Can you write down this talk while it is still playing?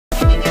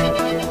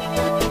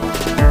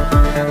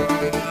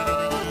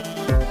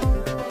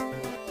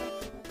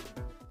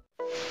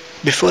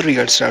Before we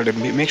get started,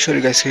 make sure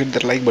you guys hit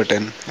that like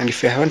button, and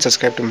if you haven't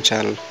subscribed to my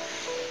channel,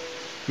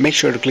 make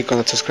sure to click on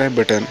the subscribe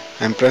button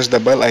and press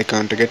the bell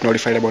icon to get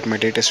notified about my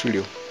latest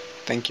video.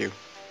 Thank you.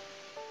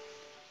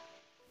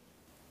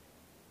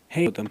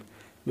 Hey Gautam,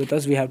 with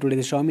us we have today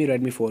the Xiaomi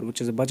Redmi 4,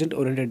 which is a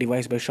budget-oriented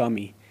device by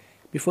Xiaomi.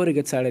 Before we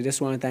get started, I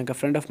just want to thank a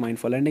friend of mine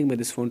for lending me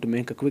this phone to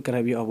make a quick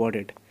review about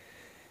it.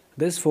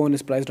 This phone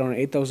is priced around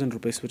 8,000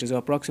 rupees, which is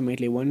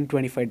approximately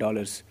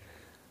 $125.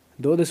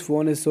 Though this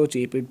phone is so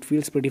cheap, it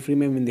feels pretty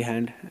premium in the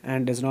hand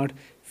and does not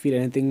feel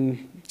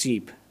anything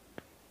cheap.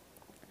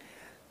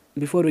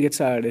 Before we get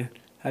started,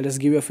 I'll just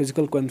give you a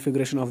physical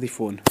configuration of the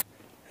phone.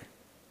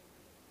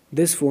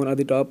 This phone at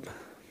the top,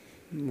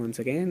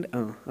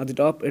 at the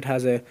top it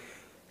has a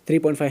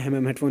 3.5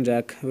 mm headphone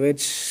jack,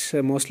 which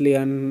mostly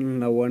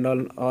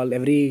all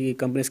every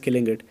company is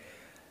killing it,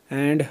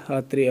 and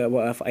a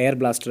air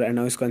blaster and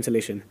noise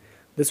cancellation.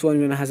 This one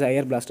even has an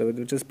air blaster,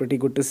 which is pretty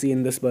good to see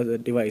in this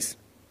device.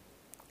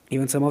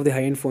 Even some of the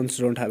high-end phones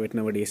don't have it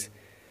nowadays.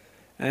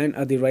 And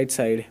at the right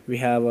side we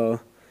have a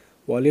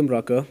volume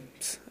rocker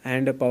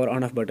and a power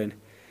on off button.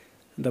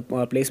 The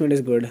placement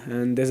is good,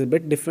 and there's a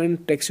bit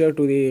different texture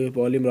to the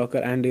volume rocker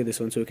and this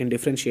one, so you can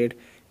differentiate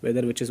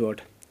whether which is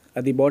what.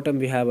 At the bottom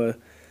we have a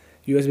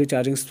USB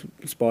charging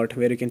spot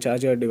where you can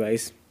charge your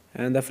device,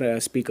 and the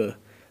speaker.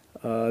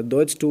 There are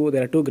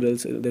two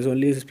grills, there's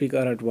only a speaker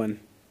at one.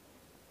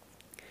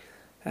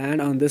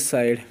 And on this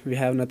side we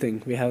have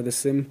nothing. We have the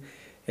SIM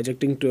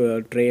ejecting to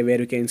a tray where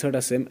you can insert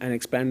a SIM and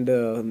expand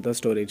the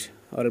storage,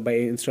 or by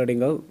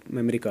inserting a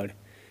memory card.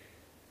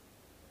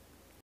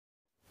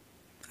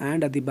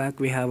 And at the back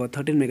we have a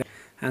 13 mega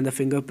and the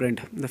fingerprint.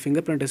 The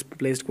fingerprint is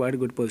placed quite a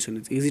good position.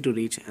 It's easy to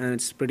reach and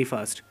it's pretty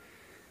fast.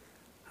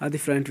 At the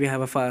front we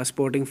have a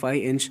sporting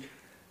 5-inch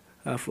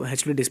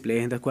HD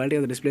display. The quality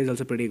of the display is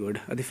also pretty good.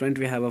 At the front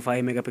we have a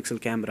 5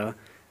 megapixel camera.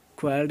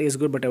 Quality is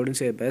good, but I wouldn't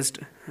say best.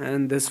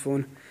 And this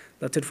phone,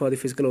 that's it for the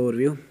physical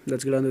overview.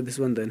 Let's get on to this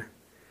one then.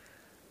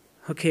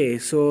 Okay,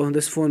 so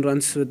this phone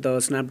runs with the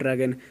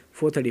Snapdragon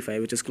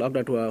 435, which is clocked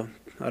at around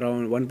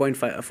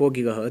 1.4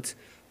 gigahertz,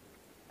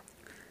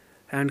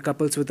 and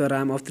couples with a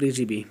RAM of 3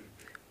 GB.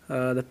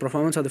 The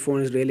performance of the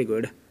phone is really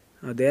good.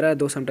 There are,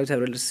 though, sometimes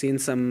I've seen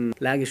some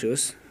lag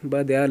issues,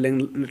 but they are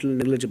little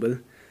negligible.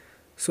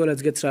 So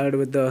let's get started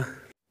with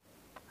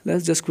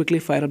let's just quickly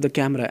fire up the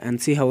camera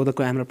and see how the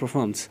camera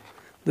performs.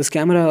 This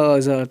camera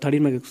is a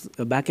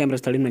back camera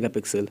is 13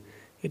 megapixel.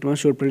 It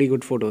must shoot pretty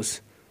good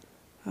photos.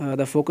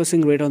 The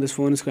focusing rate on this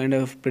phone is kind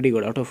of pretty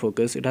good.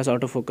 Autofocus. It has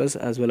autofocus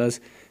as well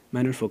as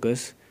manual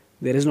focus.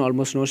 There is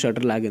almost no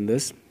shutter lag in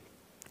this,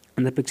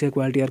 and the picture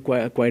quality are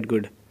quite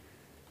good.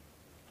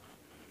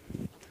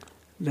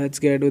 Let's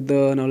get with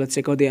now let's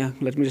check out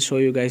let me just show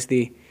you guys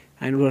the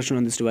Android version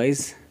on this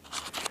device.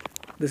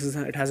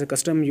 It has a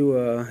custom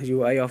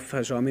UI of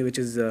Xiaomi, which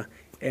is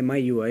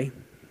MIUI.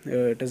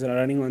 It is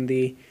running on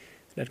the,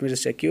 let me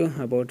just check you,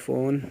 about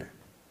phone.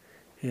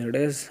 Here it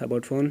is,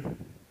 about phone.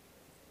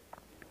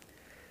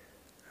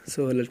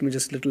 So let me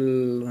just let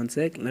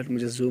me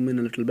just zoom in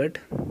a little bit.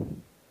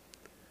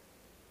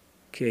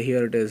 Okay,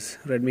 here it is,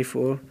 Redmi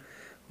 4,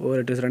 or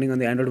it is running on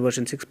the Android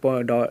version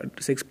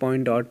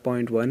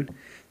 6.0.1,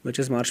 which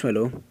is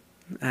Marshmallow,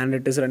 and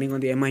it is running on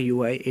the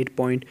MIUI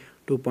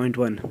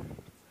 8.2.1.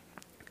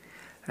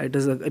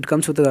 It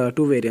comes with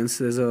two variants.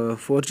 There's a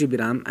 4 GB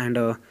RAM and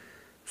a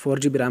 4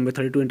 GB RAM with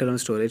 32 internal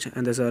storage,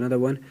 and there's another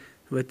one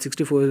with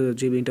 64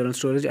 GB internal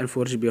storage and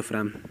 4 GB of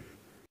RAM.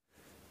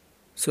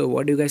 So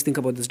what do you guys think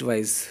about this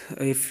device?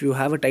 If you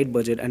have a tight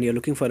budget and you're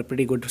looking for a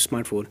pretty good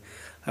smartphone,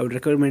 I would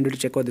recommend you to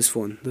check out this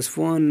phone. This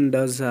phone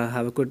does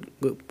have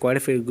quite a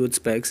few good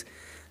specs,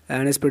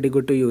 and it's pretty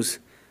good to use.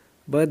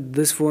 But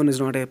this phone is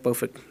not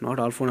perfect. Not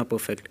all phones are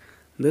perfect.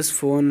 This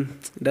phone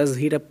does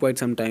heat up quite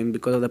some time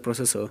because of the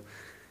processor.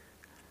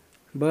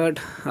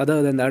 But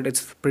other than that,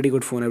 it's a pretty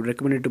good phone. I would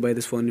recommend you to buy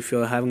this phone if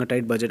you're having a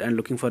tight budget and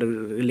looking for a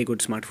really good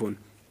smartphone.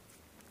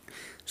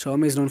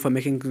 Xiaomi is known for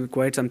making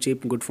quite some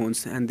cheap good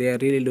phones, and they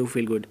really do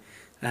feel good.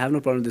 I have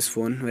no problem with this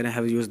phone when I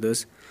have used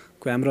this.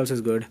 Camera also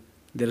is good.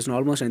 There is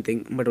almost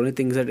anything, but only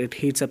thing is that it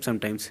heats up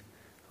sometimes.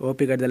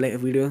 Hope you got the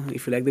video.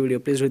 If you like the video,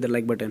 please hit the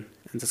like button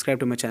and subscribe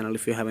to my channel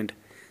if you haven't.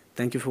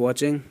 Thank you for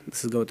watching.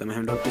 This is Gautam,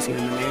 and I hope to see you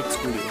in the next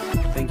video.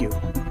 Thank you.